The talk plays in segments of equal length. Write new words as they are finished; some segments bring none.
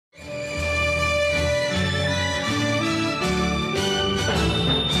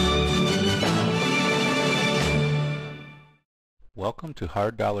Welcome to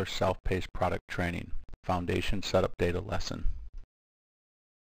Hard Dollar Self-Paced Product Training, Foundation Setup Data lesson.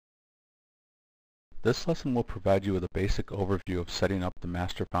 This lesson will provide you with a basic overview of setting up the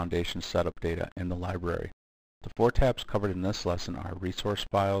master foundation setup data in the library. The 4 tabs covered in this lesson are resource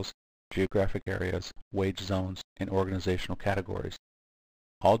files, geographic areas, wage zones, and organizational categories.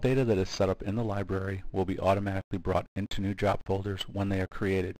 All data that is set up in the library will be automatically brought into new job folders when they are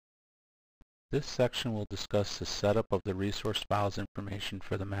created. This section will discuss the setup of the resource files information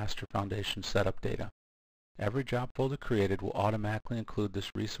for the master foundation setup data. Every job folder created will automatically include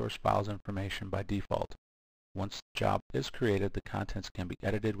this resource files information by default. Once the job is created, the contents can be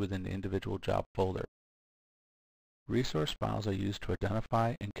edited within the individual job folder. Resource files are used to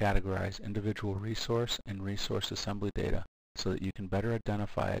identify and categorize individual resource and resource assembly data so that you can better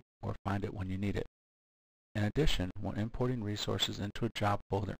identify it or find it when you need it. In addition, when importing resources into a job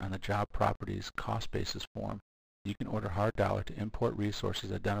folder on the Job Properties Cost Basis form, you can order Hard Dollar to import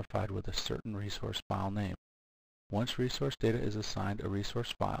resources identified with a certain resource file name. Once resource data is assigned a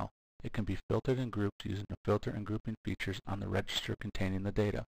resource file, it can be filtered and grouped using the filter and grouping features on the register containing the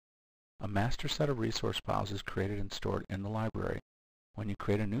data. A master set of resource files is created and stored in the library. When you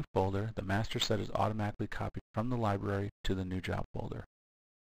create a new folder, the master set is automatically copied from the library to the new job folder.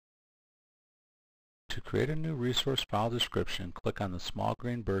 To create a new resource file description, click on the small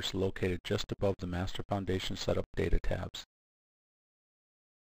green burst located just above the Master Foundation Setup Data tabs.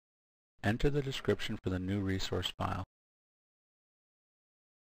 Enter the description for the new resource file.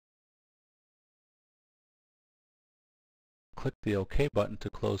 Click the OK button to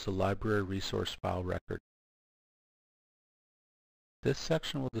close the library resource file record. This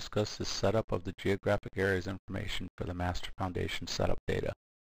section will discuss the setup of the geographic areas information for the Master Foundation Setup data.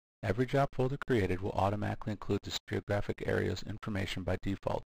 Every job folder created will automatically include this geographic areas information by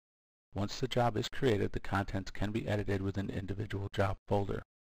default. Once the job is created, the contents can be edited within the individual job folder.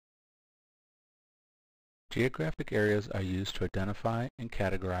 Geographic areas are used to identify and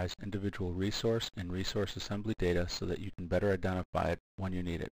categorize individual resource and resource assembly data so that you can better identify it when you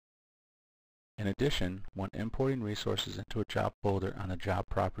need it. In addition, when importing resources into a job folder on the Job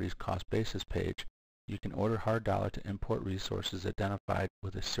Properties Cost Basis page, you can order Hard Dollar to import resources identified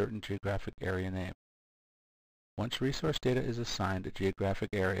with a certain geographic area name. Once resource data is assigned a geographic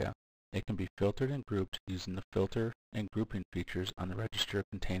area, it can be filtered and grouped using the filter and grouping features on the register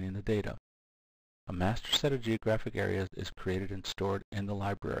containing the data. A master set of geographic areas is created and stored in the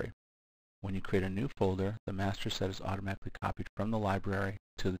library. When you create a new folder, the master set is automatically copied from the library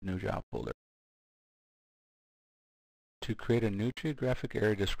to the new job folder. To create a new geographic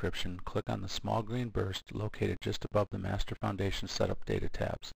area description, click on the small green burst located just above the Master Foundation Setup Data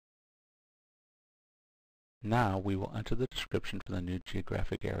tabs. Now we will enter the description for the new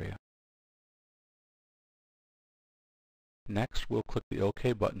geographic area. Next, we'll click the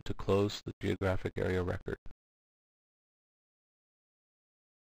OK button to close the geographic area record.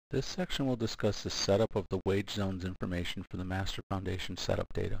 This section will discuss the setup of the wage zones information for the Master Foundation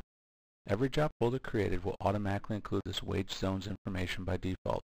Setup data. Every job folder created will automatically include this wage zones information by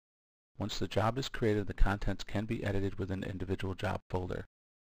default. Once the job is created, the contents can be edited within the individual job folder.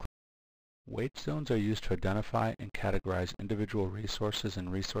 Wage zones are used to identify and categorize individual resources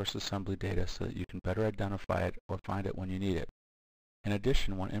and resource assembly data so that you can better identify it or find it when you need it. In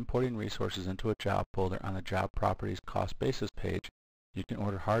addition, when importing resources into a job folder on the Job Properties Cost Basis page, you can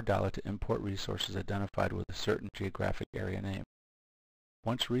order Hard Dollar to import resources identified with a certain geographic area name.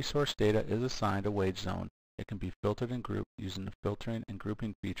 Once resource data is assigned a wage zone, it can be filtered and grouped using the filtering and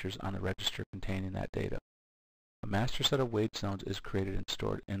grouping features on the register containing that data. A master set of wage zones is created and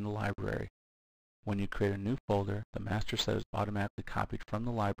stored in the library. When you create a new folder, the master set is automatically copied from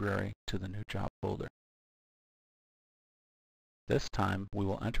the library to the new job folder. This time, we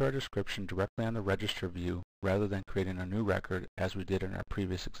will enter our description directly on the register view rather than creating a new record as we did in our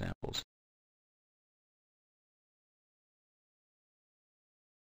previous examples.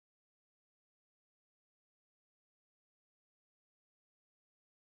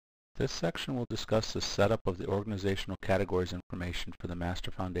 This section will discuss the setup of the organizational categories information for the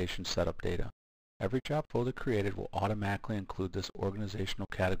Master Foundation Setup data. Every job folder created will automatically include this organizational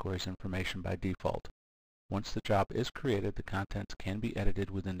categories information by default. Once the job is created, the contents can be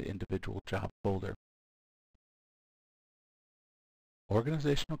edited within the individual job folder.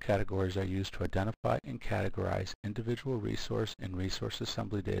 Organizational categories are used to identify and categorize individual resource and resource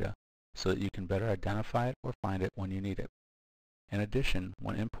assembly data so that you can better identify it or find it when you need it. In addition,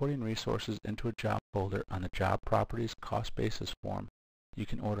 when importing resources into a job folder on the Job Properties Cost Basis form, you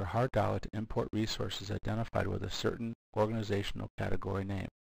can order Hard Dollar to import resources identified with a certain organizational category name.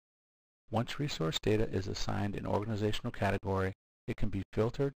 Once resource data is assigned an organizational category, It can be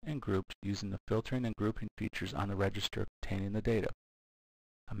filtered and grouped using the filtering and grouping features on the register containing the data.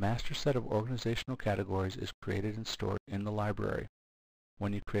 A master set of organizational categories is created and stored in the library.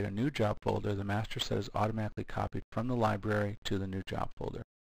 When you create a new job folder, the master set is automatically copied from the library to the new job folder.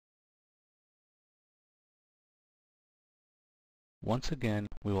 Once again,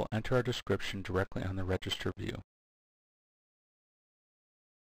 we will enter our description directly on the register view.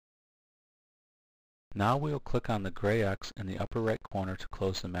 Now we will click on the gray X in the upper right corner to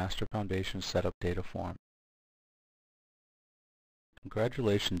close the Master Foundation Setup Data form.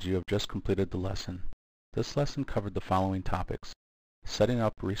 Congratulations, you have just completed the lesson. This lesson covered the following topics: setting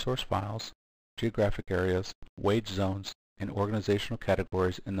up resource files, geographic areas, wage zones, and organizational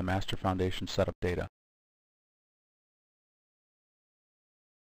categories in the Master Foundation Setup Data.